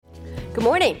Good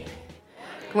morning.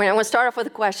 Good morning. I want to start off with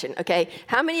a question, okay?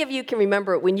 How many of you can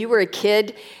remember when you were a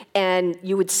kid and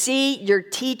you would see your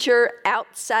teacher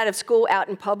outside of school, out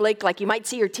in public, like you might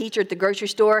see your teacher at the grocery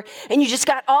store, and you just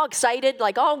got all excited,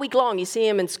 like all week long you see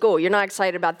him in school. You're not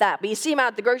excited about that, but you see him out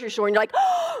at the grocery store and you're like,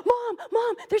 oh,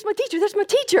 Mom, there's my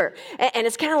teacher. And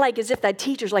it's kind of like as if that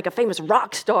teacher's like a famous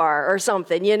rock star or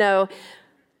something, you know?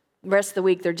 The rest of the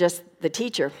week, they're just the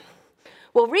teacher.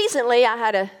 Well, recently, I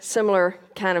had a similar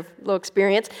kind of little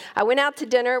experience. I went out to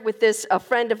dinner with a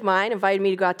friend of mine, invited me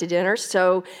to go out to dinner.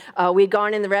 So we had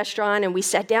gone in the restaurant, and we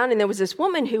sat down, and there was this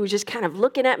woman who was just kind of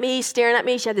looking at me, staring at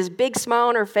me. She had this big smile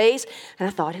on her face, and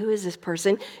I thought, who is this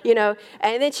person? You know,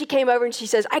 and then she came over, and she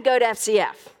says, I go to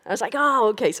FCF. I was like, oh,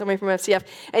 okay, somebody from FCF.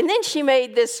 And then she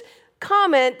made this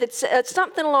comment that said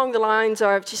something along the lines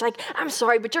of, she's like, I'm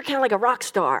sorry, but you're kind of like a rock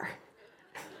star.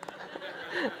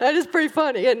 That is pretty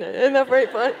funny, isn't it? Isn't that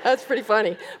pretty funny? That's pretty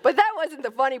funny. But that wasn't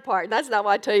the funny part. That's not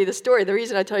why I tell you the story. The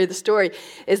reason I tell you the story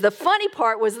is the funny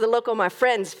part was the look on my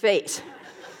friend's face.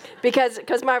 Because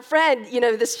my friend, you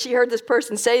know, she heard this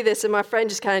person say this, and my friend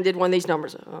just kind of did one of these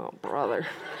numbers. Oh, brother.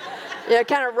 Yeah,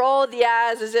 kind of rolled the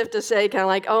eyes as if to say, kind of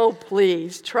like, oh,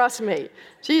 please, trust me.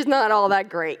 She's not all that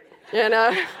great, you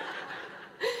know?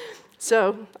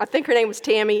 So I think her name was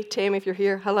Tammy. Tammy, if you're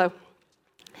here, hello.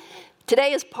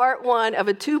 Today is part one of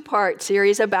a two-part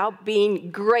series about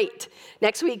being great.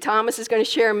 Next week, Thomas is going to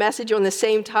share a message on the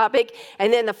same topic.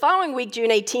 And then the following week, June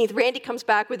 18th, Randy comes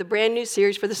back with a brand new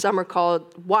series for the summer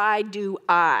called Why Do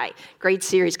I? Great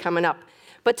series coming up.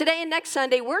 But today and next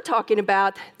Sunday, we're talking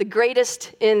about the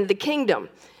greatest in the kingdom.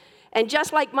 And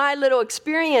just like my little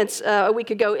experience a week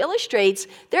ago illustrates,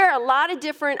 there are a lot of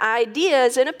different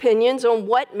ideas and opinions on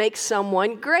what makes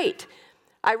someone great.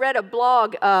 I read a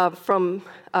blog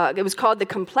it was called The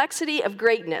Complexity of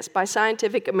Greatness by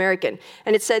Scientific American,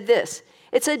 and it said this.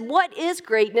 It said, what is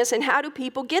greatness and how do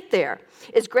people get there?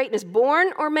 Is greatness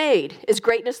born or made? Is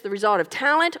greatness the result of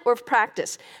talent or of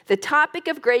practice? The topic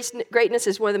of greatness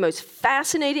is one of the most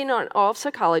fascinating on all of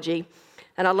psychology,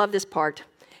 and I love this part,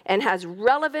 and has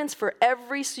relevance for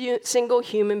every single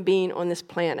human being on this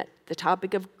planet. The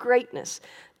topic of greatness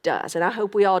does, and I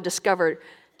hope we all discover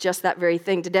just that very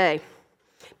thing today.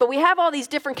 But we have all these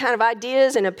different kind of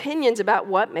ideas and opinions about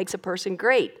what makes a person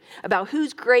great, about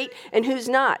who's great and who's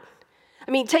not.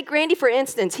 I mean, take Randy, for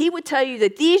instance. He would tell you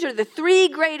that these are the three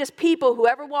greatest people who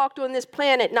ever walked on this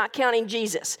planet, not counting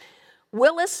Jesus.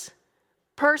 Willis,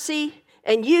 Percy,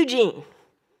 and Eugene.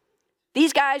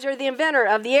 These guys are the inventor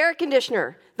of the air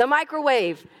conditioner, the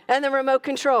microwave, and the remote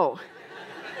control.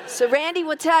 So Randy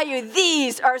will tell you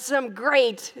these are some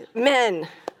great men.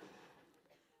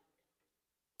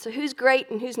 So who's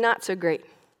great and who's not so great?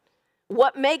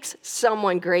 What makes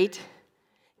someone great?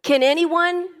 Can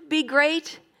anyone be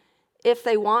great if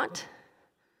they want?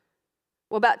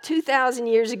 Well, about 2,000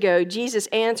 years ago, Jesus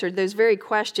answered those very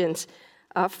questions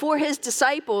for his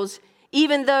disciples,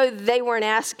 even though they weren't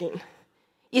asking.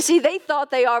 You see, they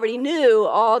thought they already knew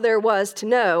all there was to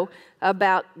know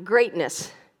about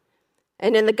greatness.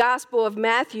 And in the Gospel of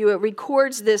Matthew, it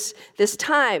records this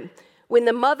time when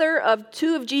the mother of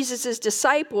two of Jesus'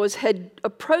 disciples had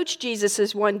approached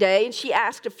Jesus one day, and she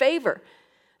asked a favor.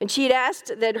 And she had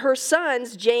asked that her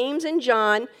sons, James and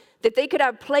John, that they could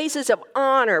have places of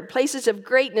honor, places of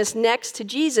greatness next to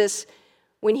Jesus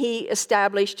when he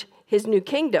established his new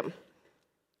kingdom.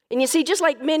 And you see, just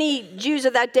like many Jews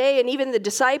of that day and even the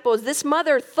disciples, this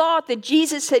mother thought that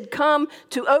Jesus had come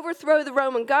to overthrow the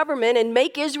Roman government and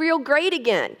make Israel great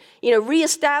again. You know,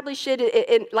 reestablish it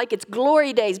in like its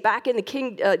glory days back in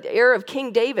the era of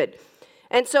King David.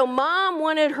 And so mom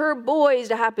wanted her boys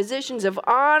to have positions of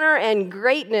honor and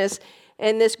greatness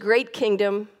in this great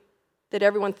kingdom that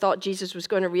everyone thought Jesus was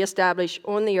going to reestablish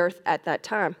on the earth at that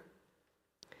time.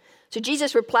 So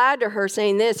Jesus replied to her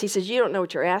saying this. He says, you don't know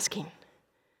what you're asking.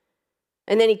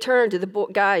 And then he turned to the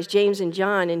guys, James and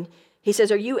John, and he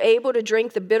says, are you able to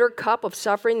drink the bitter cup of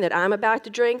suffering that I'm about to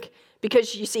drink?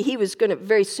 Because you see, he was going to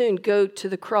very soon go to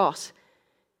the cross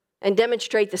and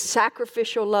demonstrate the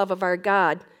sacrificial love of our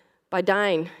God by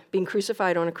dying, being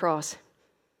crucified on a cross.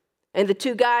 And the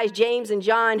two guys, James and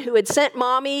John, who had sent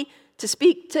mommy to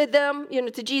speak to them,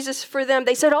 to Jesus for them,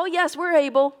 they said, oh yes, we're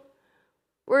able.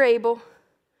 We're able.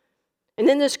 And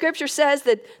then the scripture says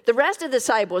that the rest of the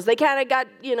disciples, they kind of got,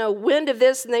 wind of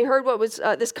this, and they heard what was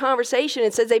this conversation.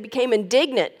 It says they became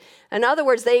indignant. In other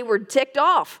words, they were ticked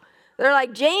off. They're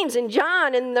like James and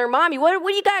John and their mommy. What are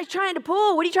you guys trying to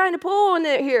pull? What are you trying to pull in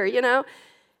here,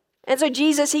 And so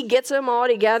Jesus, he gets them all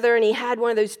together, and he had one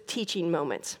of those teaching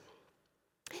moments.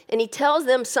 And he tells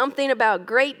them something about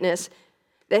greatness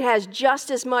that has just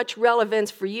as much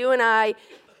relevance for you and I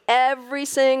every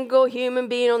single human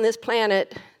being on this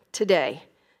planet today,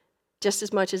 just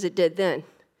as much as it did then.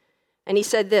 And he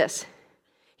said this.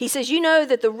 He says, you know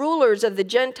that the rulers of the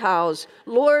Gentiles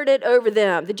lord it over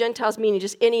them. The Gentiles meaning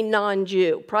just any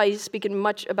non-Jew, probably speaking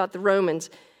much about the Romans.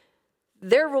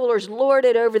 Their rulers lord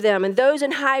it over them, and those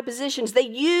in high positions, they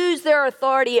use their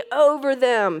authority over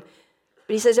them.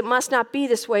 But he says it must not be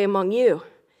this way among you.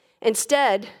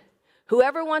 Instead,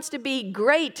 whoever wants to be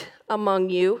great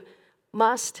among you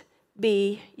must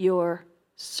be your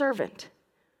servant.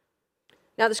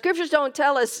 Now, the scriptures don't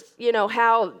tell us,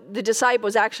 how the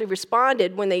disciples actually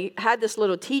responded when they had this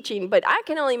little teaching, but I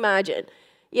can only imagine.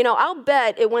 I'll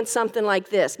bet it went something like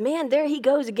this. Man, there he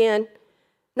goes again,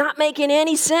 not making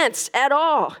any sense at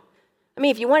all. I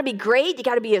mean, if you want to be great, you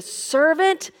got to be a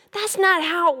servant. That's not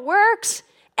how it works.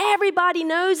 Everybody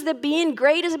knows that being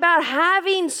great is about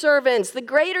having servants. The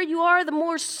greater you are, the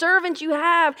more servants you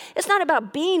have. It's not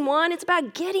about being one, it's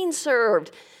about getting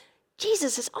served.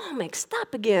 Jesus is all mixed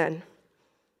up again.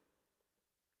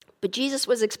 But Jesus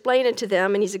was explaining to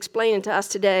them, and he's explaining to us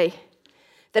today,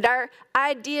 that our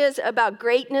ideas about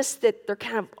greatness, that they're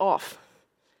kind of off.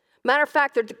 Matter of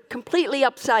fact, they're completely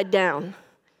upside down.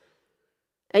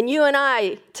 And you and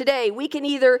I, today, we can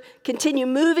either continue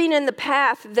moving in the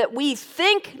path that we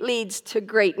think leads to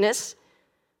greatness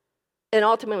and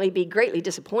ultimately be greatly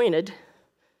disappointed,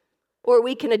 or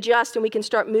we can adjust and we can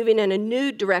start moving in a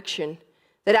new direction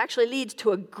that actually leads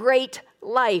to a great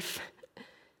life,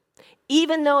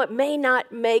 even though it may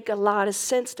not make a lot of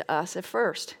sense to us at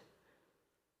first.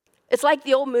 It's like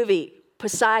the old movie,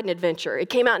 Poseidon Adventure. It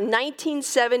came out in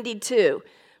 1972.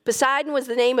 Poseidon was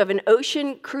the name of an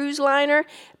ocean cruise liner,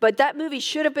 but that movie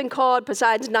should have been called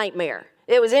Poseidon's Nightmare.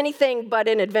 It was anything but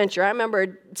an adventure. I remember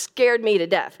it scared me to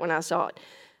death when I saw it.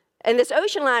 And this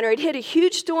ocean liner, it hit a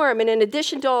huge storm, and in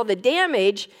addition to all the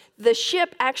damage, the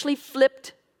ship actually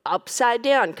flipped upside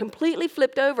down, completely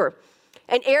flipped over.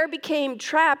 And air became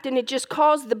trapped, and it just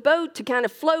caused the boat to kind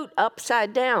of float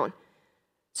upside down.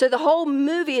 So the whole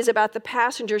movie is about the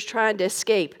passengers trying to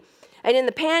escape. And in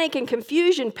the panic and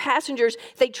confusion, passengers,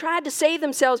 they tried to save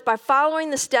themselves by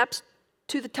following the steps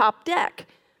to the top deck.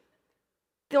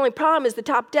 The only problem is the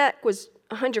top deck was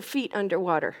 100 feet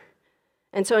underwater.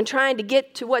 And so in trying to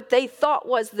get to what they thought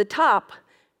was the top,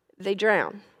 they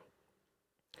drowned.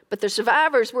 But the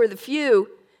survivors were the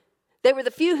few. They were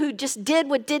the few who just did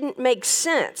what didn't make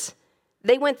sense.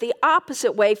 They went the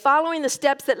opposite way, following the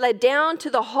steps that led down to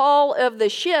the hull of the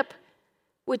ship,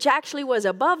 which actually was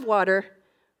above water,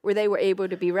 where they were able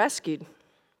to be rescued.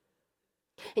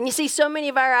 And you see, so many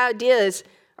of our ideas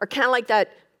are kind of like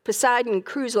that Poseidon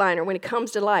cruise liner when it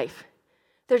comes to life.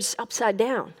 They're just upside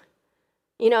down.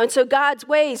 And so God's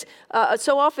ways,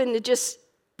 so often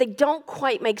they don't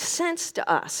quite make sense to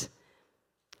us.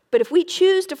 But if we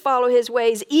choose to follow his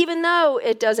ways, even though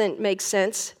it doesn't make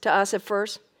sense to us at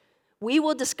first, we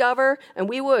will discover and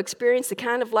we will experience the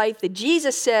kind of life that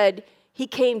Jesus said he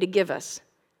came to give us.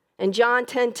 In John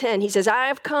 10:10, he says, I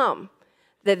have come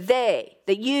that they,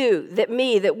 that you, that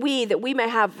me, that we may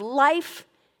have life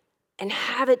and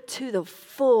have it to the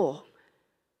full.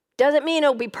 Doesn't mean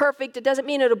it'll be perfect. It doesn't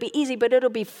mean it'll be easy, but it'll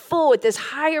be full at this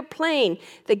higher plane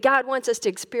that God wants us to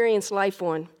experience life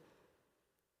on.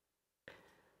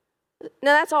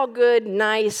 Now, that's all good,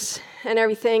 nice, and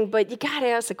everything, but you got to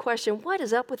ask the question, what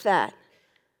is up with that?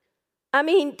 I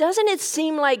mean, doesn't it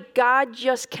seem like God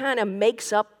just kind of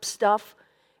makes up stuff?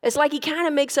 It's like he kind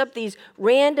of makes up these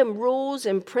random rules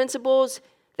and principles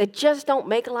that just don't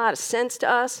make a lot of sense to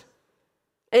us.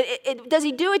 Does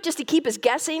he do it just to keep us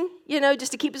guessing,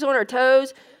 just to keep us on our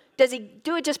toes? Does he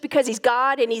do it just because he's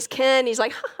God and he's Ken? He's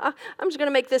like, I'm just going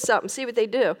to make this up and see what they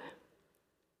do.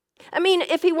 I mean,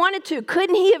 if he wanted to,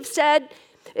 couldn't he have said,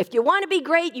 if you want to be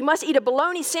great, you must eat a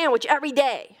bologna sandwich every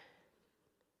day?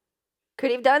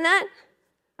 Could he have done that?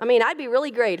 I mean, I'd be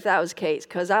really great if that was the case,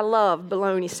 because I love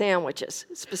bologna sandwiches,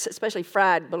 especially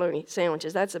fried bologna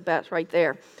sandwiches. That's the best right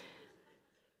there.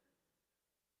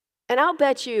 And I'll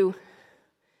bet you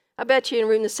in a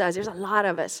room this size, there's a lot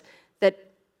of us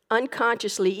that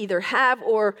unconsciously either have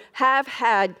or have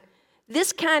had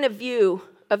this kind of view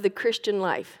of the Christian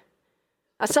life.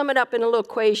 I'll sum it up in a little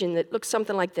equation that looks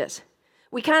something like this.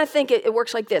 We kind of think it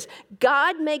works like this.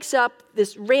 God makes up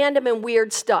this random and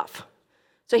weird stuff.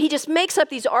 So he just makes up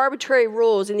these arbitrary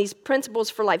rules and these principles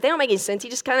for life. They don't make any sense.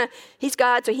 He's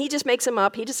God, so he just makes them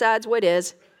up. He decides what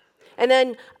is. And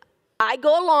then I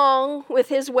go along with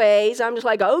his ways. I'm just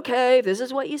like, okay, this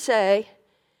is what you say.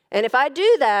 And if I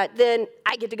do that, then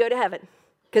I get to go to heaven.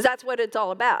 Because that's what it's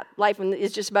all about. Life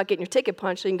is just about getting your ticket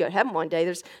punched so you can go to heaven one day.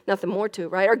 There's nothing more to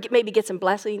it, right? Or maybe get some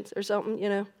blessings or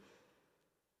something,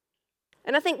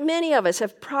 And I think many of us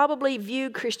have probably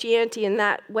viewed Christianity in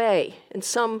that way, in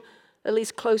some at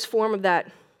least close form of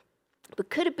that. But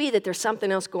could it be that there's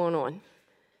something else going on?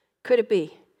 Could it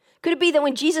be? Could it be that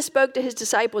when Jesus spoke to his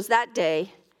disciples that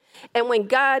day, and when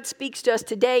God speaks to us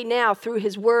today now through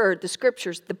his word, the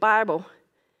scriptures, the Bible,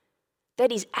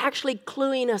 that he's actually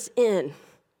cluing us in?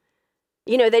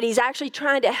 That he's actually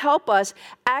trying to help us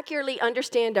accurately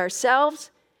understand ourselves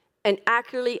and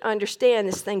accurately understand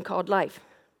this thing called life.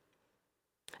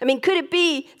 I mean, could it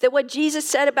be that what Jesus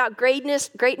said about greatness,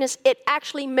 it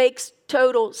actually makes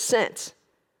total sense?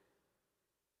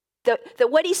 That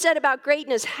what he said about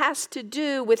greatness has to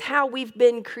do with how we've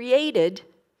been created,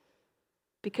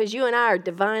 because you and I are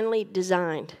divinely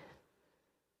designed.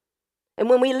 And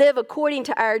when we live according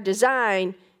to our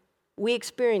design, we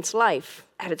experience life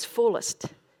at its fullest,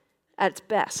 at its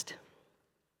best.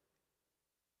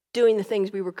 Doing the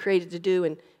things we were created to do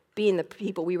and being the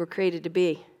people we were created to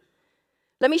be.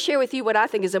 Let me share with you what I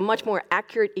think is a much more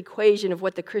accurate equation of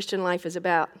what the Christian life is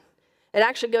about. It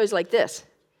actually goes like this.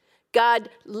 God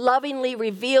lovingly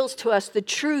reveals to us the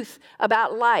truth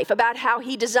about life, about how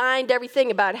he designed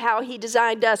everything, about how he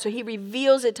designed us. So he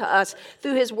reveals it to us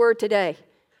through his word today.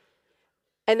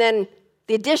 And then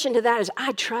the addition to that is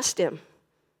I trust him.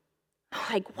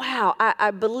 I'm like, wow,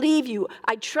 I believe you.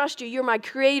 I trust you. You're my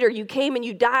creator. You came and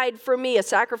you died for me, a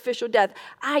sacrificial death.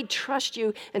 I trust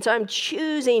you. And so I'm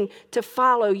choosing to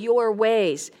follow your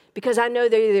ways because I know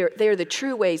they're the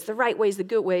true ways, the right ways, the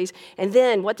good ways. And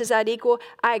then what does that equal?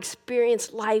 I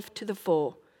experience life to the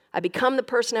full. I become the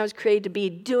person I was created to be,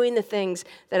 doing the things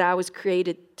that I was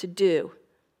created to do.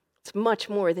 It's much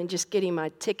more than just getting my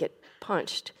ticket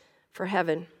punched for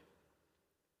heaven.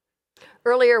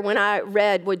 Earlier, when I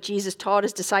read what Jesus taught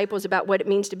his disciples about what it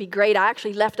means to be great, I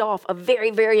actually left off a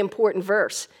very, very important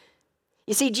verse.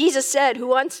 You see, Jesus said,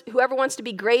 whoever wants to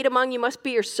be great among you must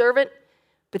be your servant.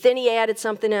 But then he added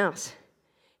something else.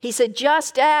 He said,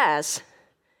 just as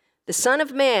the Son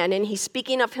of Man, and he's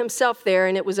speaking of himself there,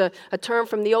 and it was a term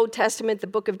from the Old Testament, the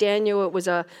book of Daniel. It was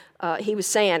he was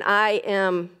saying, I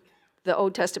am the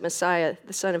Old Testament Messiah,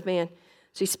 the Son of Man.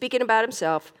 So he's speaking about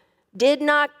himself. Did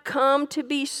not come to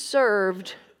be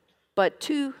served, but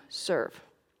to serve.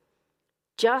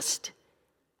 Just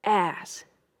as.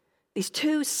 These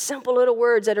two simple little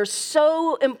words that are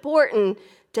so important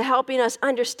to helping us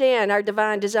understand our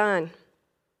divine design.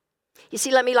 You see,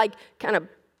 let me kind of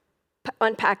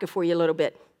unpack it for you a little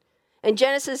bit. In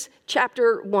Genesis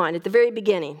chapter 1, at the very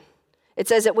beginning, it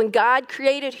says that when God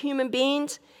created human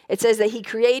beings, it says that he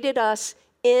created us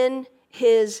in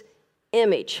his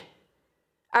image.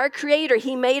 Our Creator,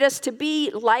 he made us to be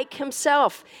like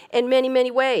himself in many,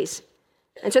 many ways.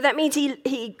 And so that means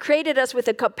he created us with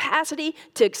a capacity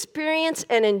to experience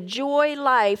and enjoy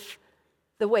life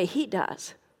the way he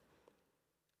does.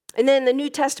 And then in the New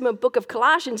Testament book of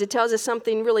Colossians, it tells us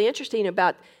something really interesting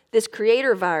about this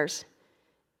Creator of ours.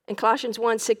 In Colossians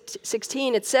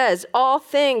 1:16, it says, all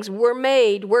things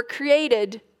were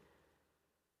created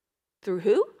through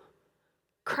who?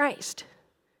 Christ.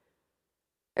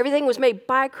 Everything was made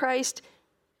by Christ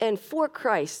and for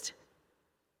Christ.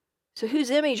 So whose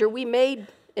image are we made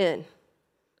in?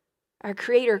 Our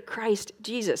Creator, Christ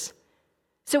Jesus.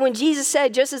 So when Jesus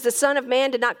said, just as the Son of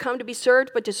Man did not come to be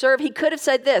served, but to serve, he could have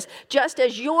said this, just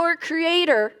as your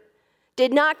Creator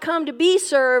did not come to be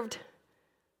served,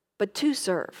 but to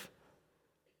serve.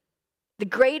 The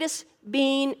greatest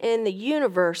being in the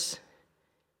universe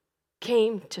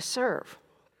came to serve.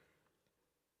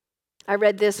 I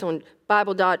read this on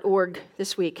Bible.org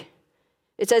this week.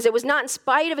 It says, it was not in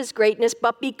spite of his greatness,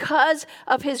 but because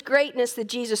of his greatness that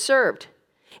Jesus served.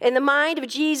 In the mind of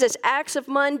Jesus, acts of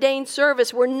mundane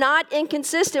service were not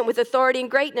inconsistent with authority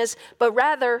and greatness, but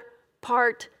rather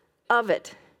part of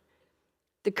it.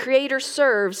 The Creator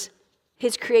serves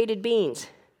his created beings.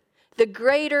 The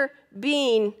greater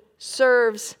being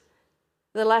serves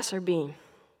the lesser being.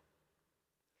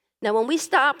 Now, when we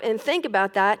stop and think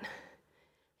about that,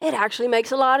 it actually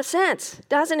makes a lot of sense,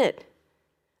 doesn't it?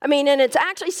 I mean, and it's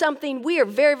actually something we are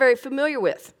very, very familiar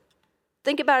with.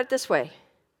 Think about it this way.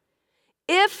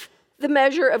 If the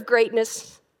measure of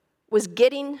greatness was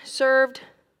getting served,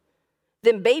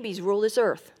 then babies rule this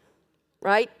earth,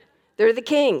 right? They're the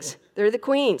kings. They're the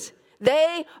queens.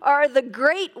 They are the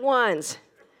great ones.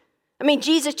 I mean,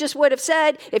 Jesus just would have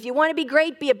said, if you want to be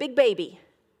great, be a big baby,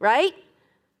 right?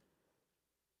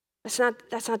 That's not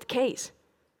the case.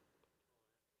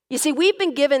 You see, we've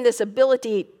been given this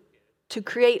ability to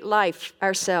create life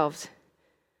ourselves.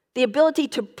 The ability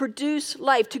to produce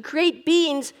life, to create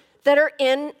beings that are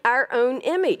in our own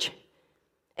image.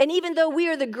 And even though we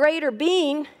are the greater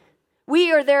being,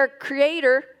 we are their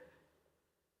creator,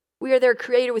 We are their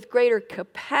creator with greater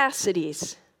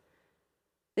capacities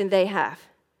than they have.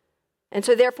 And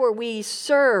so therefore we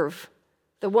serve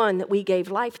the one that we gave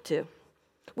life to.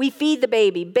 We feed the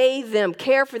baby, bathe them,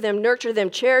 care for them, nurture them,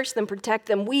 cherish them, protect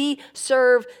them. We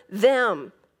serve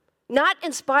them. Not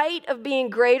in spite of being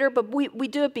greater, but we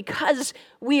do it because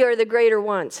we are the greater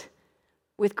ones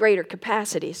with greater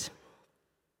capacities.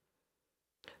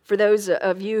 For those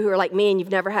of you who are like me and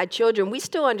you've never had children, we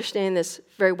still understand this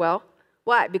very well.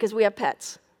 Why? Because we have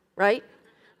pets, right?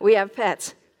 We have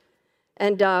pets.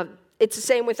 And it's the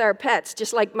same with our pets.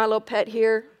 Just like my little pet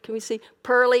here. Can we see?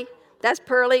 Pearlie. That's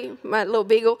Pearlie, my little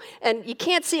beagle. And you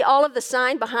can't see all of the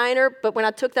sign behind her, but when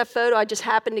I took that photo, I just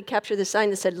happened to capture the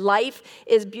sign that said, "Life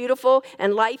is beautiful,"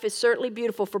 and life is certainly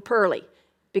beautiful for Pearlie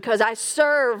because I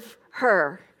serve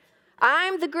her.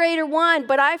 I'm the greater one,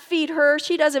 but I feed her.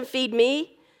 She doesn't feed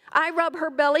me. I rub her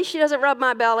belly. She doesn't rub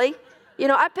my belly.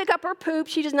 I pick up her poop.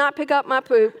 She does not pick up my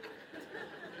poop.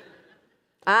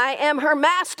 I am her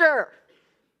master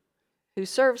who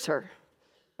serves her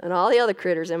and all the other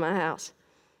critters in my house.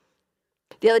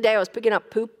 The other day, I was picking up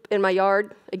poop in my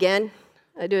yard again.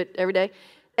 I do it every day.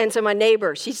 And so my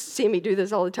neighbor, she's seen me do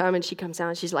this all the time, and she comes out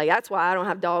and she's like, "That's why I don't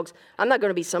have dogs. I'm not going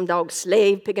to be some dog's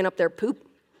slave picking up their poop."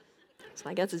 It's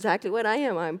like, that's exactly what I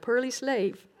am. I'm Pearlie's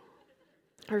slave,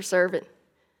 her servant.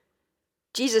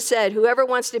 Jesus said, "Whoever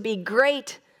wants to be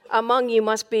great among you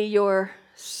must be your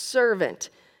servant,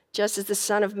 just as the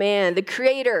Son of Man, the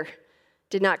Creator,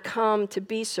 did not come to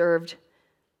be served,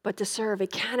 but to serve."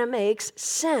 It kind of makes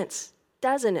sense,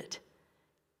 doesn't it?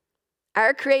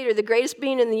 Our Creator, the greatest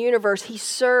being in the universe, he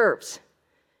serves.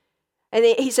 And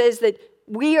he says that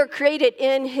we are created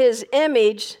in his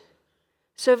image.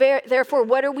 So therefore,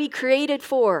 what are we created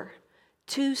for?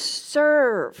 To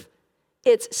serve.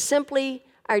 It's simply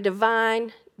our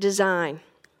divine design.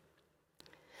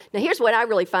 Now, here's what I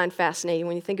really find fascinating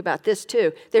when you think about this,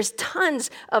 too. There's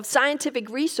tons of scientific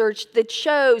research that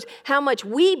shows how much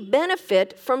we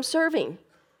benefit from serving.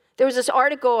 There was this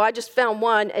article, I just found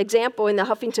one example in the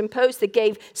Huffington Post that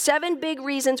gave 7 big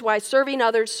reasons why serving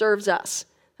others serves us.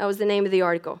 That was the name of the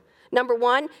article. Number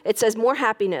 1, it says more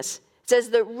happiness. It says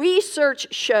the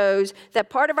research shows that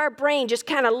part of our brain just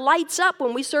kind of lights up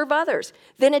when we serve others.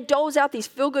 Then it doles out these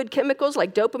feel-good chemicals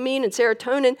like dopamine and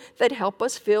serotonin that help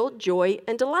us feel joy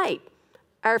and delight.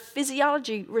 Our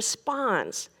physiology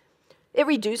responds. It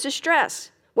reduces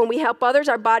stress. When we help others,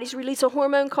 our bodies release a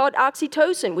hormone called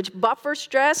oxytocin, which buffers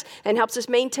stress and helps us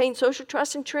maintain social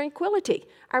trust and tranquility.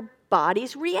 Our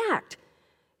bodies react.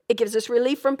 It gives us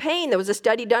relief from pain. There was a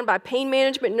study done by Pain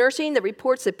Management Nursing that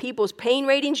reports that people's pain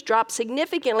ratings dropped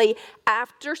significantly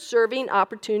after serving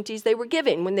opportunities they were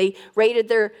given. When they rated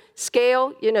their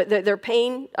scale, their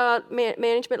pain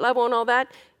management level and all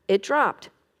that, it dropped.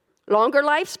 Longer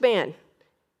lifespan.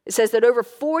 It says that over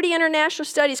 40 international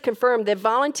studies confirm that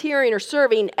volunteering or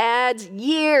serving adds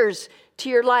years to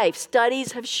your life.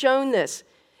 Studies have shown this.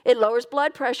 It lowers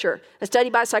blood pressure. A study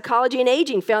by Psychology and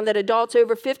Aging found that adults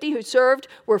over 50 who served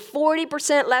were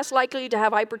 40% less likely to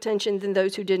have hypertension than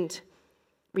those who didn't.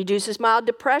 Reduces mild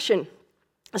depression.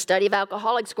 A study of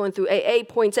alcoholics going through AA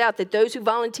points out that those who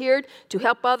volunteered to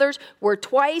help others were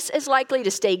twice as likely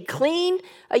to stay clean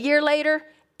a year later,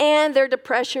 and their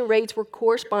depression rates were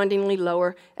correspondingly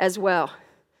lower as well.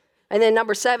 And then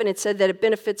number 7, it said that it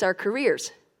benefits our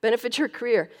careers. Benefits your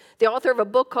career. The author of a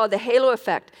book called The Halo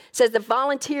Effect says that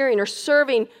volunteering or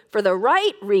serving for the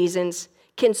right reasons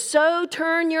can so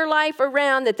turn your life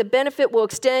around that the benefit will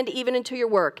extend even into your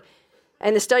work.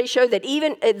 And the study showed that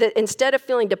instead of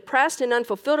feeling depressed and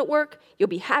unfulfilled at work, you'll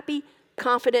be happy,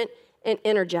 confident, and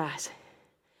energized.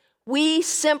 We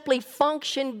simply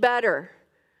function better.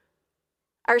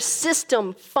 Our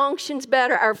system functions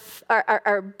better.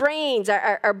 Our brains,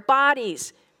 our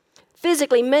bodies,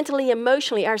 physically, mentally,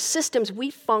 emotionally, our systems,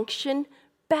 we function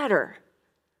better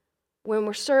when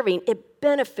we're serving. It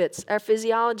benefits our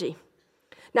physiology.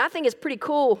 Now, I think it's pretty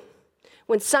cool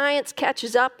when science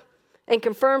catches up and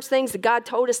confirms things that God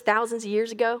told us thousands of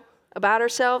years ago about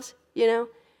ourselves, In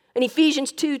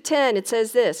Ephesians 2:10, it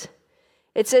says this.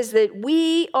 It says that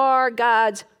we are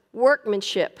God's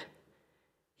workmanship.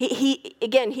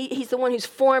 He's the one who's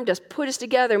formed us, put us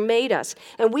together, made us.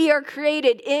 And we are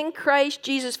created in Christ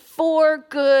Jesus for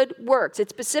good works. It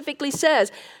specifically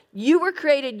says, you were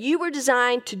created, you were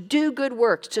designed to do good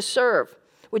works, to serve,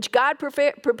 which God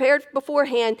prepared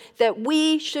beforehand that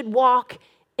we should walk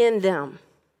in them,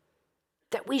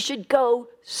 that we should go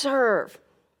serve.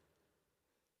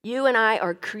 You and I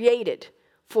are created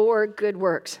for good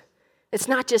works. It's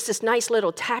not just this nice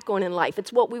little tack on in life.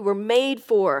 It's what we were made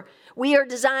for. We are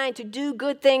designed to do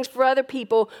good things for other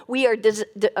people. We are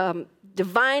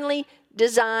divinely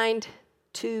designed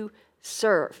to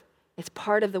serve. It's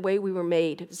part of the way we were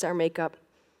made. It's our makeup.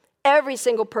 Every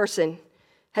single person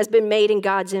has been made in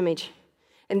God's image.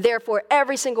 And therefore,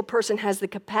 every single person has the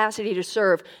capacity to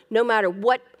serve, no matter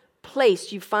what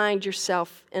place you find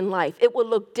yourself in life. It will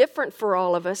look different for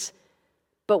all of us,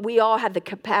 but we all have the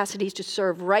capacities to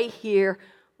serve right here,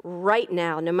 right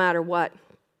now, no matter what.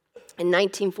 In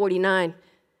 1949,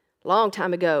 a long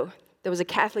time ago, there was a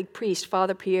Catholic priest,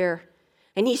 Father Pierre,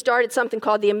 and he started something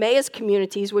called the Emmaus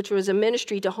Communities, which was a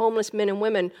ministry to homeless men and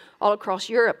women all across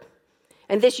Europe.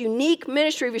 And this unique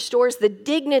ministry restores the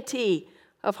dignity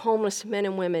of homeless men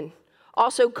and women,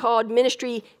 also called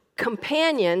ministry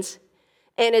companions,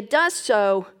 and it does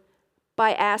so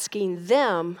by asking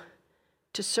them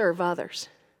to serve others.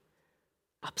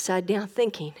 Upside down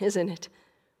thinking, isn't it?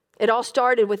 It all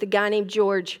started with a guy named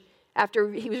George.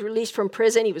 After he was released from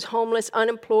prison, he was homeless,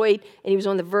 unemployed, and he was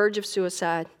on the verge of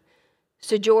suicide.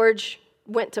 So George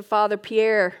went to Father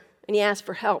Pierre and he asked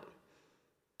for help.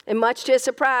 And much to his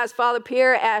surprise, Father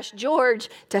Pierre asked George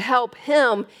to help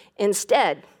him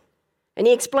instead. And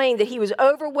he explained that he was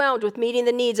overwhelmed with meeting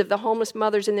the needs of the homeless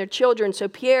mothers and their children. So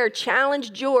Pierre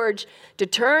challenged George to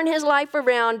turn his life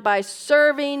around by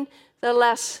serving the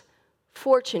less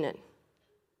fortunate.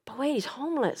 But wait, he's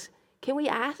homeless. Can we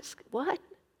ask what?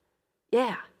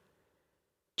 Yeah.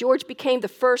 George became the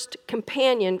first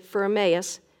companion for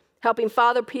Emmaus, helping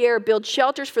Father Pierre build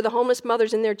shelters for the homeless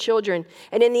mothers and their children.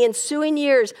 And in the ensuing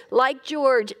years, like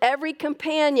George, every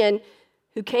companion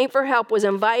who came for help was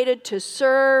invited to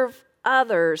serve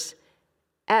others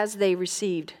as they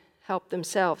received help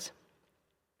themselves.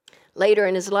 Later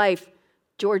in his life,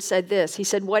 George said this. He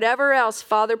said, whatever else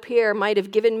Father Pierre might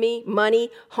have given me, money,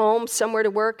 home, somewhere to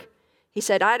work, he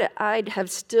said, I'd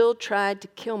have still tried to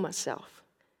kill myself.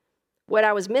 What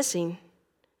I was missing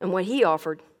and what he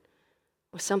offered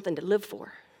was something to live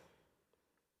for.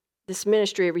 This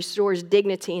ministry restores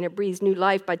dignity and it breathes new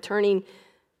life by turning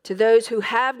to those who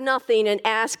have nothing and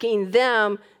asking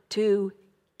them to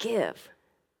give.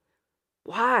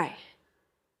 Why?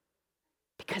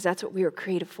 Because that's what we were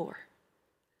created for.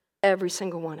 Every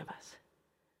single one of us.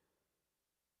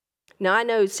 Now, I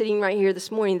know sitting right here this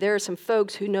morning, there are some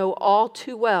folks who know all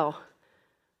too well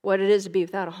what it is to be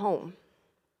without a home,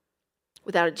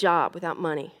 without a job, without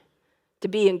money, to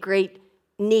be in great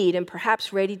need and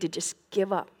perhaps ready to just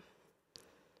give up.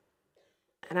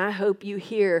 And I hope you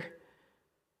hear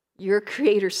your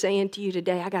Creator saying to you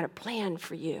today, I got a plan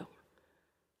for you.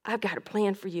 I've got a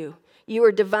plan for you. You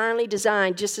are divinely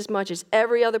designed just as much as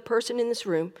every other person in this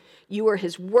room. You are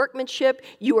His workmanship.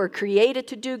 You are created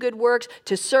to do good works,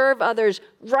 to serve others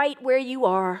right where you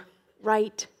are,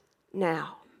 right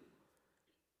now.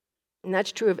 And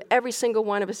that's true of every single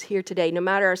one of us here today, no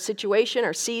matter our situation,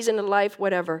 our season of life,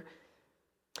 whatever.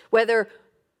 Whether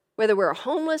we're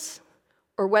homeless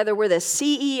or whether we're the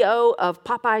CEO of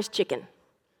Popeye's Chicken,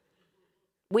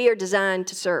 we are designed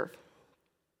to serve.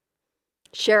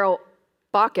 Cheryl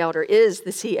Bachelder is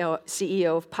the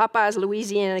CEO of Popeye's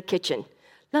Louisiana Kitchen.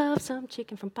 Love some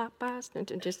chicken from Popeye's.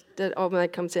 Just all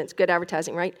that comes in. It's good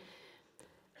advertising, right?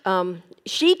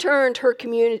 She turned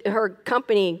her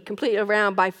company completely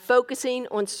around by focusing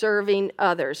on serving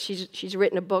others. She's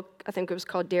written a book, I think it was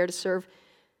called Dare to Serve.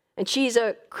 And she's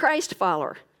a Christ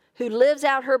follower who lives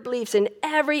out her beliefs in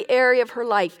every area of her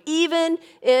life, even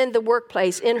in the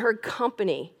workplace, in her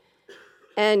company.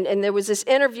 And there was this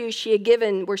interview she had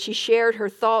given where she shared her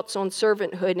thoughts on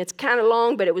servanthood. And it's kind of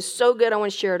long, but it was so good, I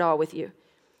want to share it all with you.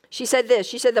 She said this.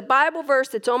 She said, the Bible verse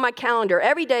that's on my calendar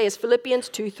every day is Philippians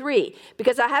 2:3,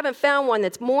 because I haven't found one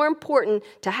that's more important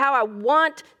to how I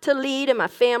want to lead in my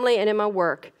family and in my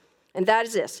work. And that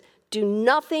is this. Do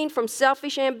nothing from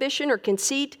selfish ambition or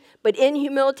conceit, but in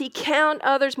humility count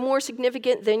others more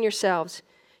significant than yourselves.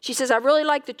 She says, I really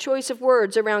like the choice of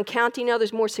words around counting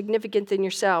others more significant than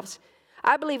yourselves.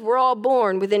 I believe we're all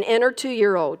born with an inner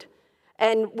 2-year-old.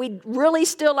 And we'd really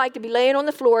still like to be laying on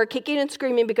the floor, kicking and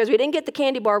screaming because we didn't get the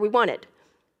candy bar we wanted.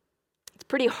 It's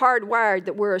pretty hardwired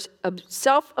that we're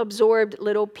self-absorbed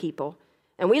little people.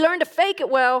 And we learn to fake it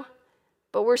well,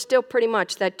 but we're still pretty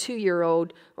much that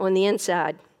 2-year-old on the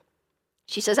inside.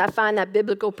 She says, I find that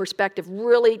biblical perspective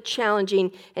really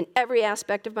challenging in every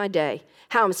aspect of my day.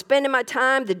 How I'm spending my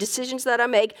time, the decisions that I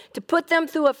make, to put them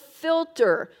through a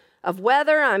filter of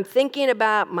whether I'm thinking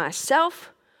about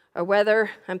myself or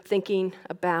whether I'm thinking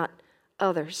about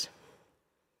others.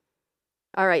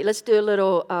 All right, let's do a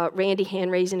little Randy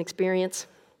hand-raising experience.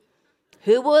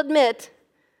 Who will admit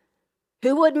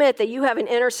that you have an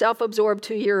inner self-absorbed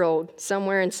 2-year-old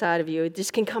somewhere inside of you? It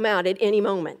just can come out at any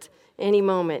moment. Any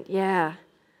moment, yeah.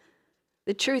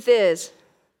 The truth is,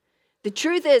 The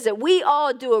truth is that we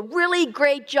all do a really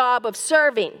great job of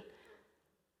serving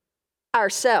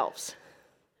ourselves,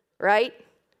 right?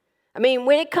 I mean,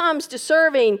 when it comes to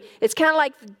serving, it's kind of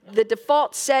like the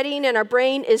default setting in our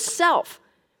brain is self.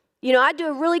 You know, I do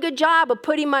a really good job of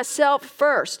putting myself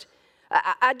first.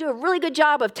 I do a really good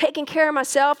job of taking care of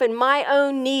myself and my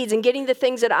own needs and getting the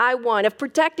things that I want, of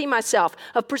protecting myself,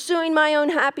 of pursuing my own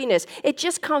happiness. It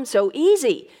just comes so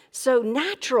easy, so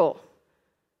natural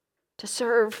to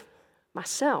serve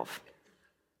myself.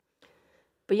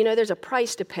 But you know, there's a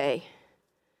price to pay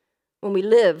when we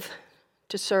live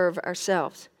to serve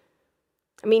ourselves.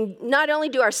 I mean, not only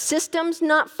do our systems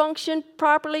not function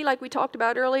properly, like we talked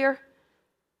about earlier,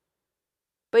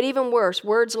 but even worse,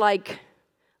 words like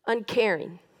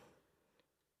uncaring,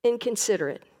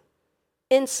 inconsiderate,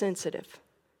 insensitive,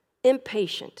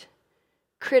 impatient,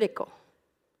 critical,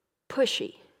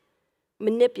 pushy,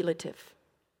 manipulative,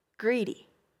 greedy,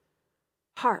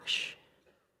 harsh.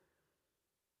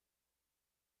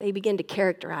 They begin to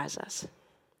characterize us.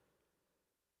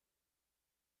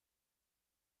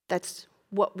 That's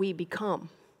what we become.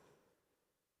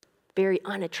 Very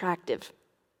unattractive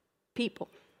people.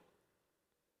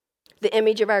 The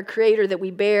image of our Creator that we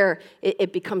bear,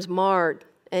 it becomes marred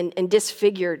and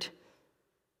disfigured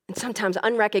and sometimes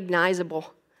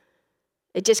unrecognizable.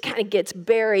 It just kind of gets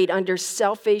buried under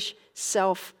selfish,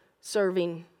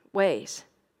 self-serving ways.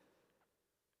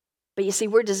 But you see,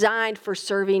 we're designed for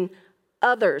serving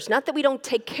others. Not that we don't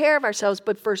take care of ourselves,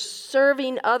 but for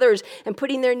serving others and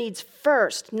putting their needs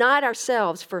first, not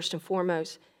ourselves first and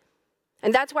foremost.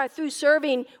 And that's why through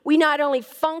serving, we not only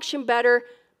function better,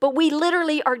 but we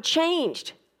literally are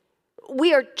changed.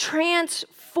 We are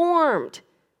transformed.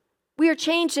 We are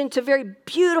changed into very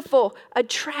beautiful,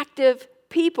 attractive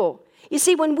people. You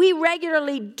see, when we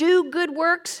regularly do good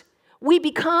works, we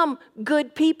become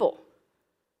good people.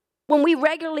 When we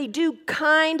regularly do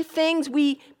kind things,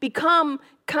 we become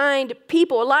kind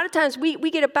people. A lot of times we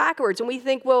get it backwards and we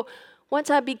think, well,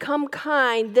 once I become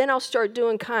kind, then I'll start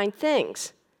doing kind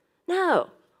things.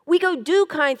 No. We go do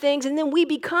kind things and then we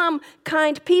become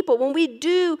kind people. When we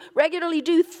regularly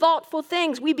do thoughtful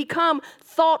things, we become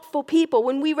thoughtful people.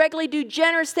 When we regularly do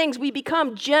generous things, we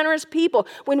become generous people.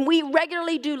 When we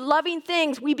regularly do loving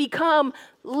things, we become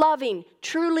loving,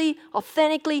 truly,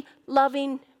 authentically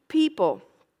loving people.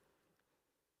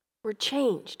 We're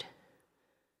changed.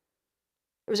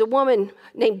 There was a woman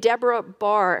named Deborah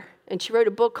Barr, and she wrote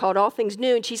a book called All Things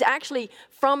New, and she's actually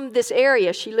from this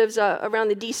area. She lives around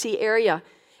the D.C. area.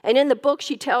 And in the book,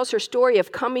 she tells her story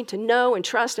of coming to know and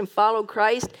trust and follow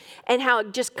Christ and how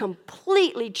it just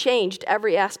completely changed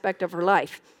every aspect of her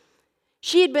life.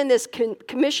 She had been this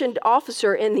commissioned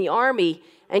officer in the Army,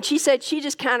 and she said she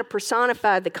just kind of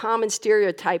personified the common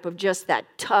stereotype of just that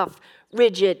tough,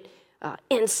 rigid,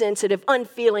 insensitive,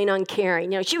 unfeeling,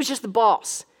 uncaring. You know, she was just the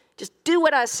boss. Just do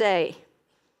what I say.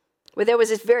 Well, there was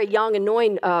this very young,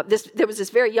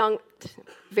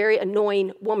 very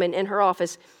annoying woman in her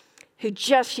office who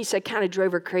she said, kind of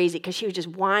drove her crazy because she was just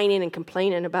whining and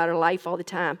complaining about her life all the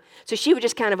time. So she would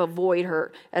just kind of avoid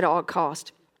her at all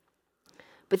cost.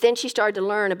 But then she started to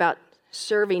learn about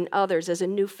serving others as a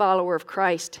new follower of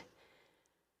Christ.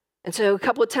 And so a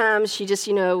couple of times she just,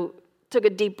 took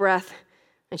a deep breath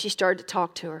and she started to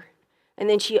talk to her. And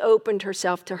then she opened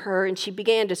herself to her and she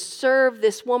began to serve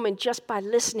this woman just by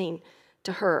listening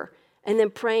to her and then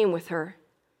praying with her.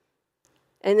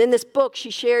 And in this book, she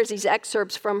shares these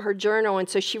excerpts from her journal. And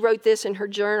so she wrote this in her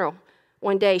journal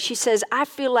one day. She says, I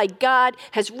feel like God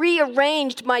has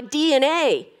rearranged my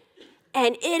DNA,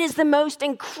 and it is the most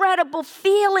incredible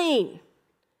feeling.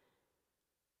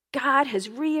 God has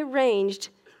rearranged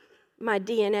my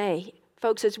DNA.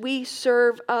 Folks, as we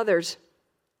serve others,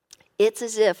 it's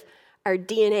as if our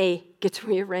DNA gets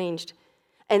rearranged.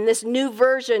 And this new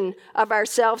version of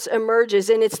ourselves emerges,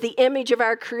 and it's the image of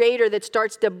our Creator that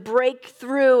starts to break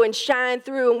through and shine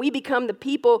through, and we become the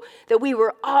people that we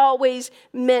were always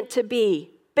meant to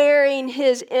be, bearing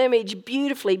His image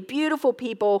beautifully, beautiful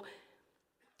people,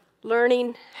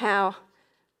 learning how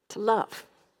to love.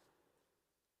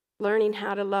 Learning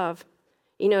how to love.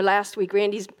 Last week,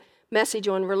 Randy's message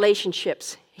on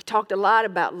relationships, he talked a lot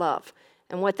about love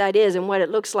and what that is and what it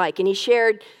looks like, and he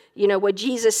shared what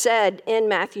Jesus said in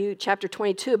Matthew chapter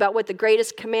 22 about what the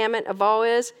greatest commandment of all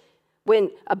is.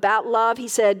 When about love, he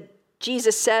said,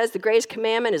 Jesus says the greatest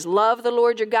commandment is love the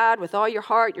Lord your God with all your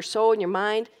heart, your soul, and your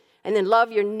mind, and then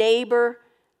love your neighbor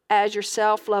as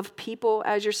yourself, love people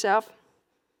as yourself.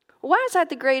 Why is that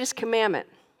the greatest commandment?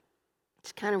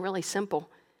 It's kind of really simple.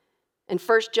 In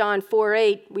 1 John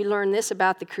 4:8, we learn this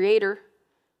about the Creator.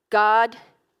 God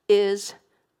is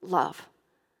love.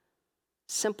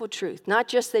 Simple truth. Not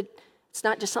just that It's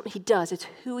not just something he does, it's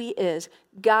who he is.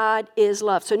 God is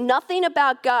love. So nothing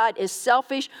about God is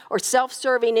selfish or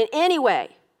self-serving in any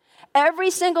way. Every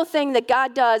single thing that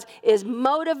God does is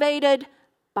motivated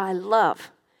by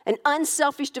love, an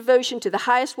unselfish devotion to the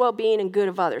highest well-being and good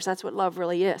of others. That's what love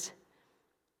really is.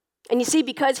 And you see,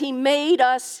 because he made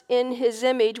us in his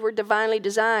image, we're divinely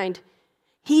designed.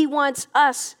 He wants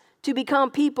us to become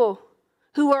people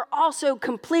who are also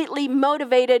completely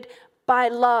motivated by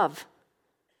love,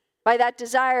 by that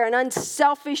desire, an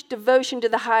unselfish devotion to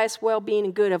the highest well-being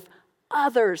and good of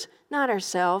others, not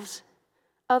ourselves,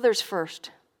 others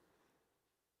first.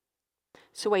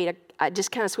 So wait, I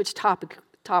just kind of switched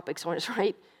topics on us,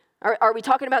 right? Are we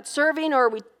talking about serving or are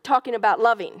we talking about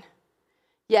loving?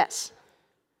 Yes.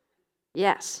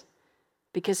 Yes.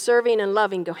 Because serving and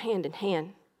loving go hand in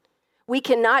hand. We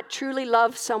cannot truly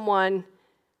love someone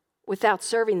without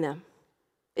serving them.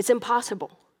 It's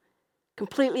impossible.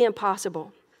 Completely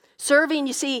impossible. Serving,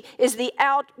 you see, is the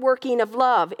outworking of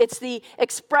love. It's the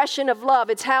expression of love.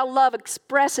 It's how love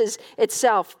expresses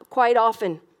itself quite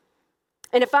often.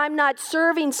 And if I'm not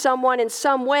serving someone in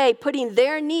some way, putting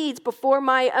their needs before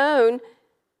my own,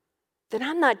 then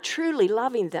I'm not truly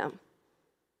loving them.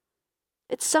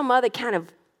 It's some other kind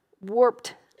of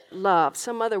warped love,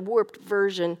 some other warped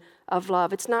version of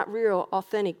love. It's not real,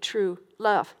 authentic, true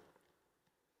love.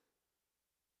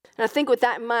 And I think with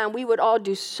that in mind, we would all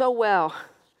do so well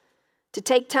to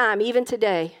take time, even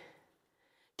today,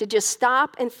 to just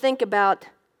stop and think about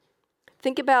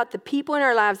the people in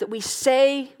our lives that we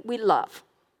say we love.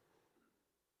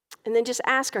 And then just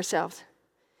ask ourselves,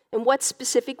 in what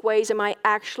specific ways am I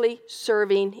actually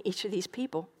serving each of these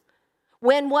people?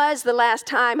 When was the last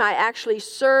time I actually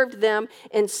served them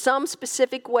in some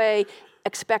specific way,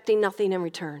 expecting nothing in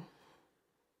return?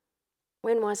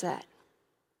 When was that?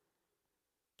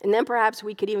 And then perhaps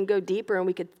we could even go deeper and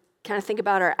we could kind of think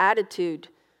about our attitude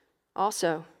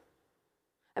also.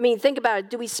 I mean, think about it.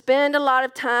 Do we spend a lot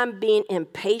of time being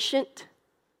impatient,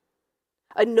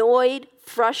 annoyed,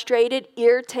 frustrated,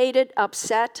 irritated,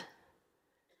 upset?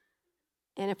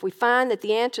 And if we find that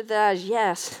the answer to that is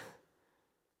yes,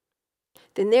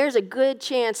 then there's a good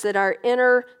chance that our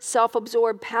inner,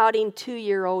 self-absorbed, pouting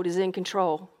 2-year-old is in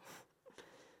control.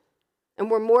 And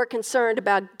we're more concerned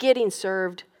about getting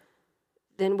served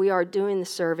than we are doing the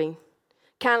serving.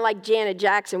 Kind of like Janet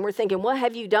Jackson, we're thinking, what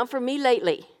have you done for me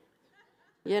lately?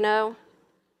 You know?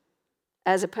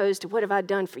 As opposed to, what have I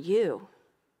done for you?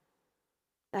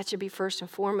 That should be first and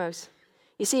foremost.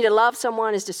 You see, to love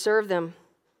someone is to serve them.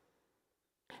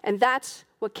 And that's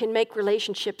what can make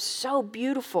relationships so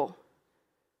beautiful.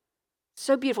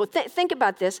 So beautiful. Think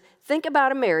about this. Think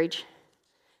about a marriage.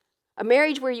 A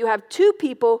marriage where you have two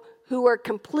people who are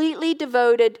completely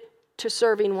devoted to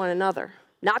serving one another.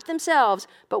 Not themselves,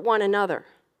 but one another.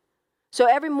 So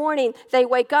every morning they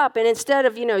wake up and instead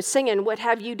of, singing, what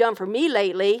have you done for me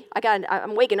lately?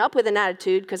 I'm waking up with an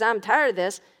attitude because I'm tired of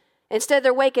this. Instead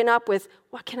they're waking up with,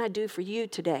 what can I do for you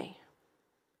today?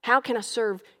 How can I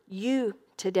serve you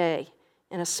today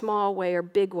in a small way or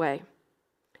big way?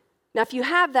 Now, if you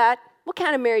have that, what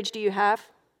kind of marriage do you have?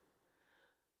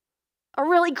 A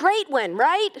really great one,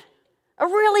 right? A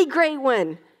really great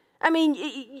one. I mean,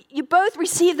 you both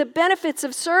receive the benefits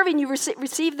of serving. You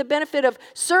receive the benefit of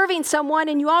serving someone,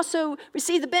 and you also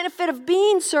receive the benefit of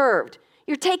being served.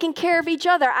 You're taking care of each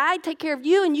other. I take care of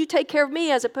you, and you take care of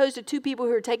me, as opposed to two people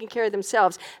who are taking care of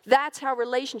themselves. That's how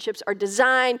relationships are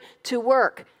designed to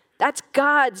work. That's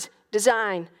God's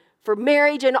design for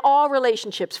marriage and all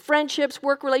relationships, friendships,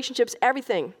 work relationships,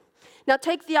 everything. Now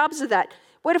take the opposite of that.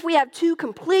 What if we have two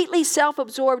completely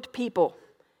self-absorbed people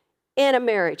in a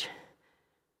marriage?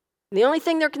 The only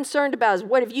thing they're concerned about is,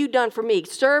 what have you done for me?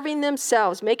 Serving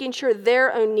themselves, making sure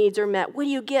their own needs are met. What do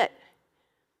you get?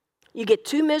 You get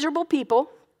two miserable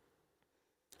people,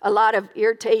 a lot of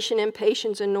irritation,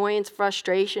 impatience, annoyance,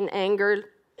 frustration, anger,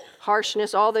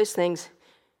 harshness, all those things.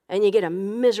 And you get a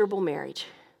miserable marriage,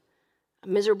 a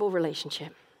miserable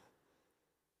relationship.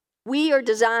 We are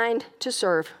designed to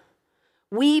serve.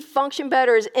 We function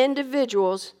better as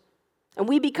individuals, and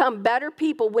we become better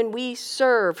people when we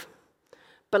serve.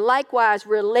 But likewise,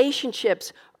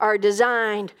 relationships are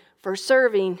designed for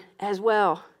serving as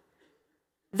well.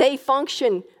 They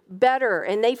function better,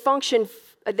 and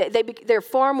they're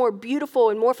far more beautiful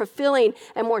and more fulfilling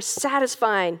and more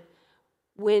satisfying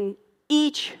when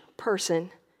each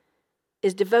person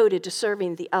is devoted to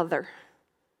serving the other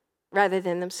rather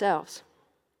than themselves.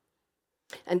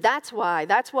 And that's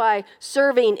why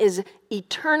serving is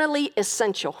eternally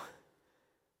essential.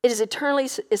 It is eternally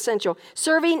essential.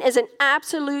 Serving is an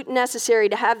absolute necessary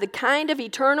to have the kind of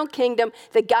eternal kingdom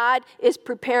that God is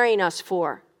preparing us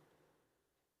for.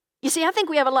 You see, I think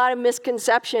we have a lot of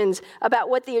misconceptions about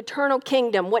what the eternal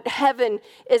kingdom, what heaven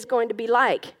is going to be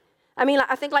like. I mean,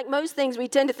 I think like most things, we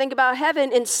tend to think about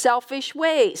heaven in selfish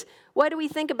ways. What do we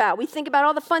think about? We think about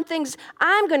all the fun things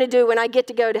I'm going to do when I get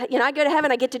to go to, I go to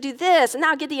heaven, I get to do this, and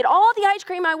now I get to eat all the ice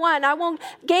cream I want, and I won't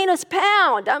gain a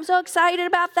pound. I'm so excited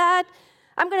about that.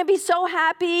 I'm going to be so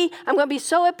happy. I'm going to be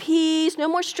so appeased. No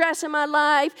more stress in my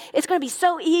life. It's going to be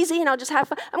so easy, and I'll just have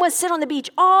fun. I'm going to sit on the beach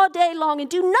all day long and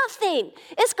do nothing.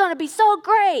 It's going to be so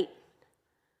great.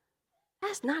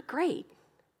 That's not great.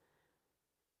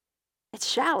 It's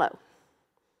shallow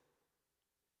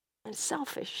and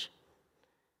selfish.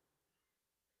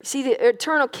 See, the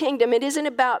eternal kingdom, it isn't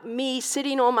about me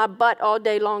sitting on my butt all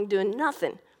day long doing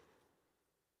nothing.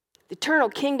 The eternal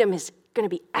kingdom is going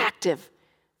to be active.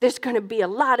 There's going to be a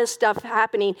lot of stuff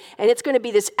happening, and it's going to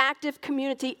be this active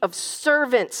community of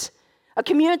servants, a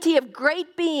community of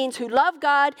great beings who love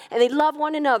God and they love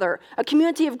one another, a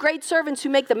community of great servants who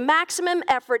make the maximum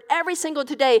effort every single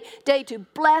day to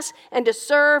bless and to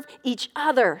serve each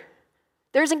other.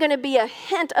 There isn't going to be a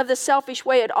hint of the selfish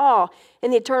way at all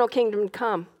in the eternal kingdom to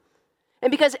come. And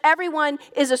because everyone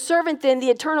is a servant in the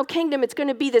eternal kingdom, it's going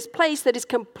to be this place that is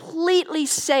completely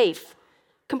safe,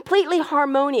 completely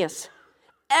harmonious.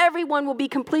 Everyone will be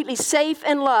completely safe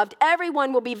and loved.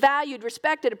 Everyone will be valued,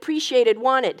 respected, appreciated,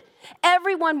 wanted.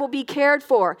 Everyone will be cared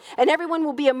for, and everyone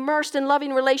will be immersed in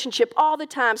loving relationship all the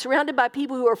time, surrounded by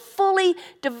people who are fully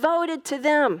devoted to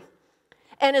them.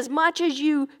 And as much as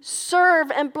you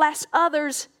serve and bless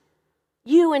others,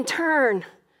 you in turn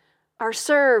are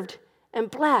served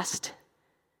and blessed.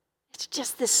 It's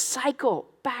just this cycle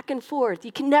back and forth.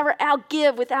 You can never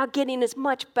outgive without getting as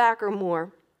much back or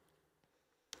more.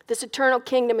 This eternal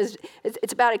kingdom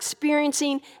it's about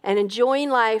experiencing and enjoying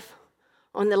life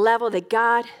on the level that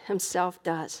God himself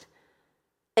does.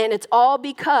 And it's all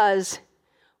because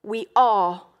we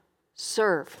all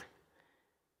serve.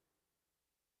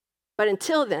 But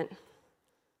until then,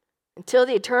 until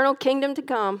the eternal kingdom to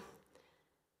come,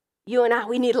 you and I,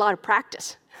 we need a lot of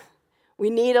practice. We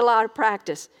need a lot of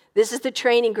practice. This is the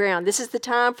training ground. This is the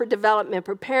time for development,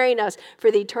 preparing us for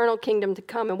the eternal kingdom to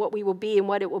come and what we will be and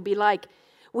what it will be like.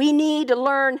 We need to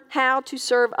learn how to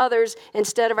serve others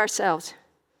instead of ourselves.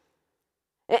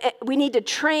 We need to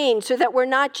train so that we're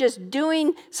not just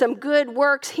doing some good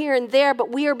works here and there, but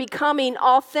we are becoming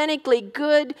authentically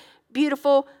good,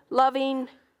 beautiful, loving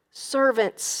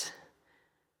servants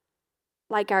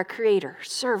like our Creator,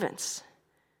 servants.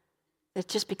 It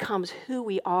just becomes who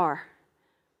we are.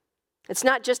 It's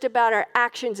not just about our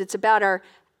actions, it's about our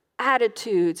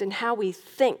attitudes and how we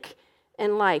think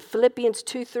in life. Philippians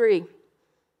 2:3.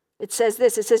 It says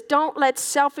this, it says, don't let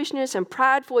selfishness and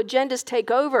prideful agendas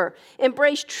take over.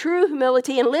 Embrace true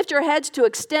humility and lift your heads to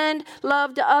extend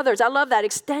love to others. I love that.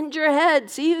 Extend your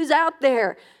head. See who's out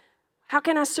there. How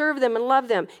can I serve them and love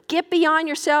them? Get beyond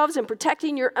yourselves and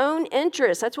protecting your own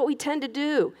interests. That's what we tend to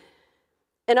do.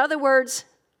 In other words,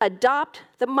 adopt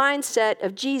the mindset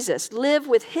of Jesus. Live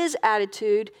with his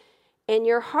attitude in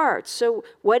your heart. So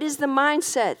what is the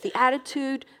mindset, the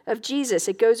attitude of Jesus?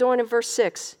 It goes on in verse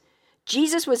 6.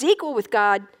 Jesus was equal with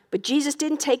God, but Jesus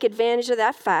didn't take advantage of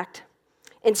that fact.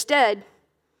 Instead,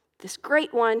 this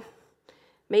great one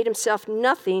made himself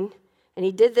nothing, and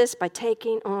he did this by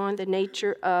taking on the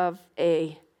nature of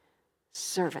a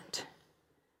servant.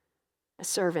 A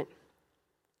servant.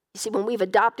 You see, when we've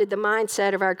adopted the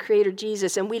mindset of our Creator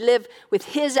Jesus and we live with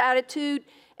his attitude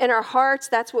in our hearts,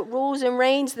 that's what rules and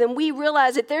reigns, then we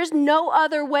realize that there's no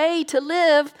other way to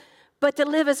live but to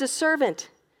live as a servant.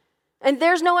 And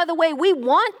there's no other way we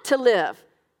want to live.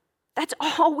 That's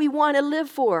all we want to live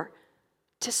for,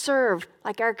 to serve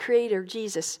like our Creator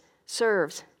Jesus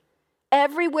serves.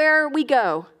 Everywhere we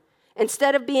go,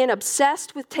 instead of being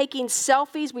obsessed with taking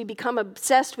selfies, we become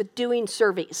obsessed with doing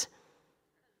surveys.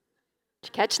 Did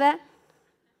you catch that?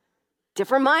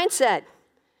 Different mindset.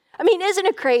 I mean, isn't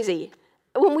it crazy?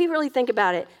 When we really think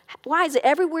about it, why is it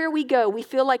everywhere we go, we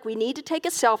feel like we need to take a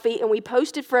selfie and we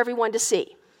post it for everyone to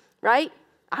see, right?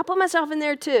 I'll put myself in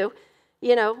there too,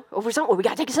 over something. We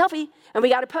got to take a selfie and we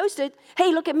got to post it.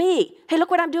 Hey, look at me. Hey, look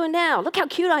what I'm doing now. Look how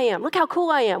cute I am. Look how cool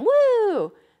I am.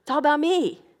 Woo! It's all about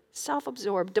me.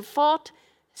 Self-absorbed. Default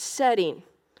setting.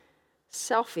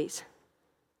 Selfies.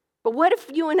 But what if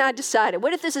you and I decided,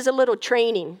 what if this is a little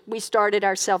training we started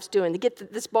ourselves doing to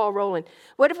get this ball rolling?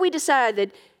 What if we decided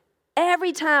that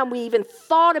every time we even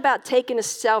thought about taking a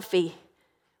selfie,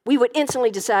 we would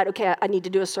instantly decide, okay, I need to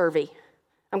do a survey.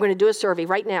 I'm going to do a survey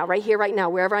right now, right here, right now,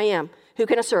 wherever I am. Who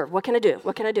can I serve? What can I do?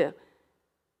 What can I do?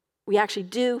 We actually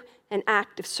do an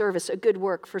act of service, a good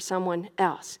work for someone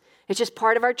else. It's just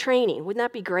part of our training. Wouldn't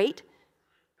that be great?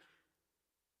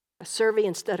 a survey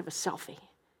instead of a selfie.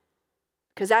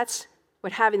 Because that's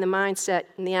what having the mindset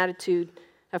and the attitude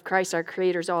of Christ our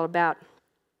Creator is all about.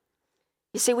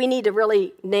 You see, we need to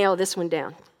really nail this one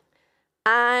down.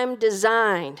 I'm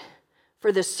designed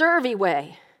for the survey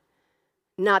way,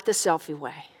 not the selfie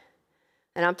way.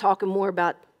 And I'm talking more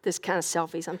about this kind of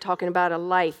selfies. I'm talking about a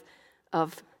life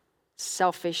of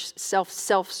selfish,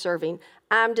 self-serving.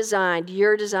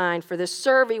 You're designed for the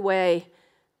survey way,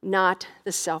 not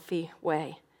the selfie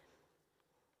way.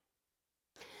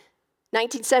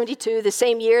 1972, the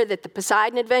same year that the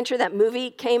Poseidon Adventure, that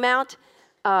movie came out,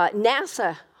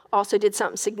 NASA also did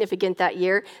something significant that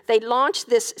year. They launched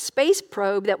this space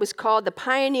probe that was called the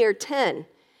Pioneer 10.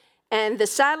 And the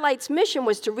satellite's mission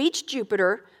was to reach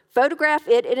Jupiter, photograph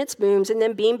it and its moons, and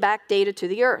then beam back data to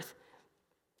the Earth.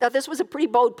 Now, this was a pretty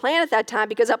bold plan at that time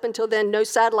because up until then, no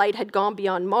satellite had gone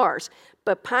beyond Mars.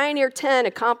 But Pioneer 10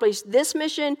 accomplished this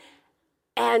mission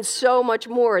and so much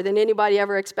more than anybody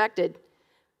ever expected.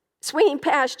 Swinging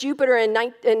past Jupiter in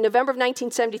November of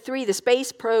 1973, the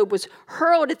space probe was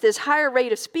hurled at this higher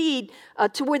rate of speed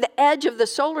toward the edge of the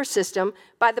solar system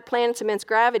by the planet's immense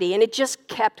gravity, and it just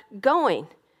kept going.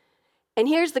 And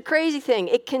here's the crazy thing.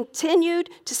 It continued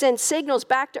to send signals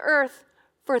back to Earth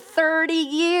for 30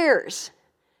 years.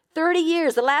 30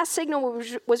 years. The last signal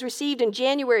was received in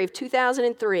January of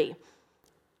 2003.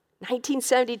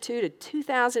 1972 to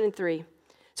 2003.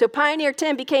 So Pioneer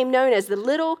 10 became known as the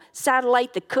little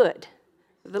satellite that could.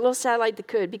 The little satellite that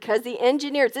could, because the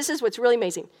engineers, this is what's really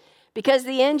amazing, because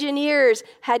the engineers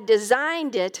had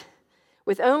designed it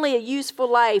with only a useful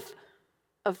life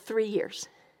of 3 years.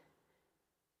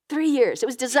 3 years. It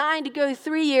was designed to go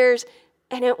 3 years,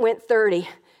 and it went 30.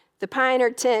 The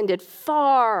Pioneer 10 did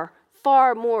far,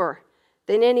 far more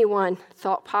than anyone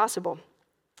thought possible.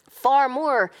 Far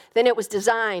more than it was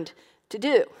designed to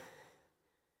do.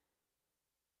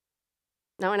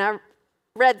 Now, when I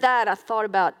read that, I thought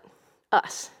about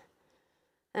us.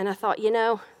 And I thought,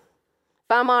 if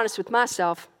I'm honest with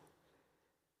myself,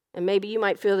 and maybe you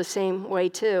might feel the same way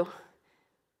too,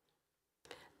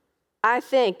 I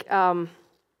think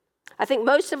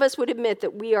most of us would admit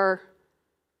that we are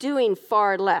doing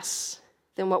far less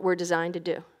than what we're designed to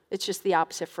do. It's just the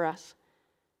opposite for us.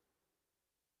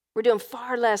 We're doing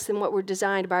far less than what we're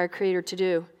designed by our Creator to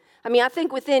do. I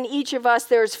think within each of us,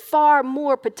 there's far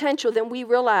more potential than we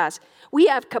realize. We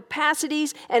have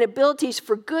capacities and abilities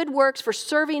for good works, for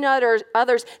serving others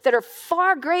that are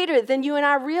far greater than you and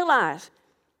I realize.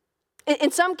 In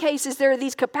some cases, there are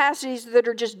these capacities that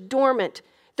are just dormant.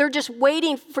 They're just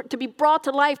waiting to be brought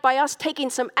to life by us taking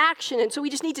some action. And so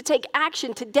we just need to take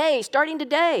action today, starting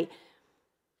today.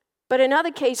 But in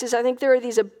other cases, I think there are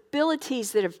these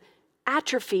abilities that have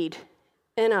atrophied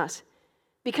in us,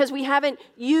 because we haven't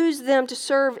used them to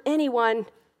serve anyone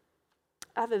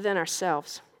other than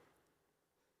ourselves.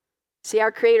 See,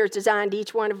 our Creator has designed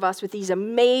each one of us with these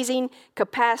amazing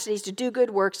capacities to do good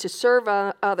works, to serve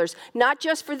others, not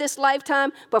just for this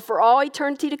lifetime, but for all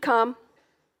eternity to come.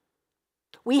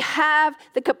 We have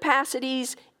the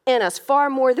capacities in us,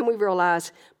 far more than we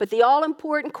realize. But the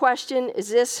all-important question is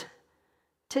this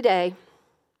today: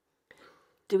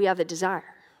 do we have the desire?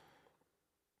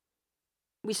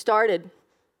 We started.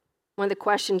 One of the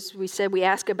questions we said we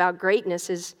ask about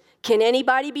greatness is, can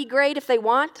anybody be great if they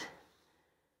want?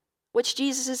 What's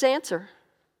Jesus' answer?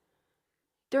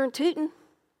 Darn tootin'.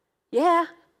 Yeah,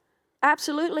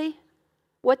 absolutely.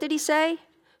 What did he say?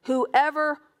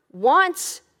 Whoever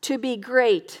wants to be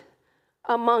great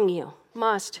among you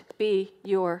must be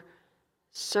your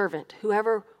servant.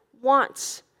 Whoever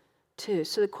wants to.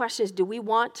 So the question is, do we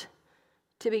want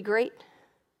to be great?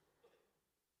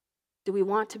 Do we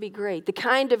want to be great? The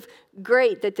kind of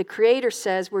great that the Creator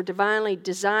says we're divinely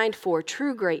designed for,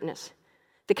 true greatness.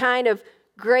 The kind of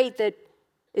great that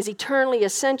is eternally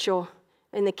essential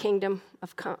in the kingdom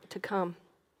to come.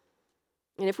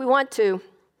 And if we want to,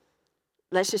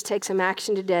 let's just take some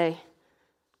action today.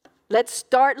 Let's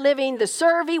start living the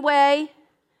survey way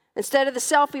instead of the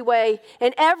selfie way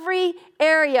in every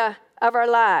area of our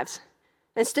lives.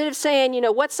 Instead of saying,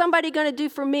 what's somebody going to do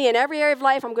for me? In every area of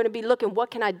life, I'm going to be looking,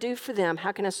 what can I do for them?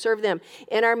 How can I serve them?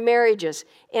 In our marriages,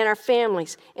 in our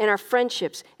families, in our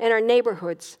friendships, in our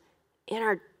neighborhoods, in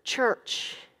our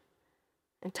church.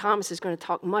 And Thomas is going to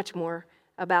talk much more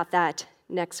about that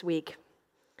next week.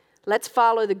 Let's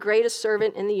follow the greatest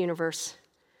servant in the universe,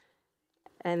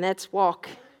 and let's walk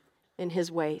in his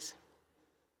ways.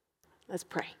 Let's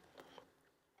pray.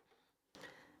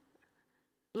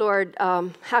 Lord,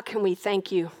 how can we thank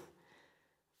you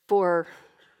for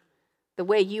the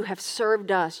way you have served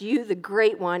us, you, the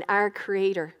great one, our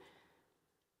Creator.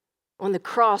 On the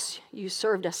cross, you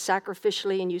served us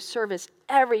sacrificially, and you serve us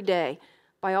every day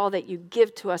by all that you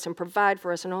give to us and provide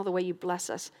for us and all the way you bless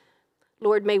us.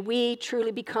 Lord, may we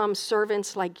truly become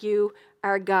servants like you,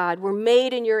 our God. We're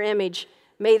made in your image.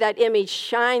 May that image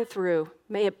shine through.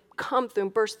 May it come through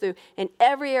and burst through in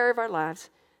every area of our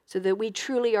lives so that we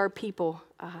truly are people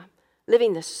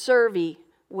living the servy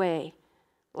way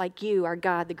like you, our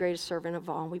God, the greatest servant of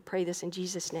all. And we pray this in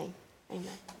Jesus' name. Amen.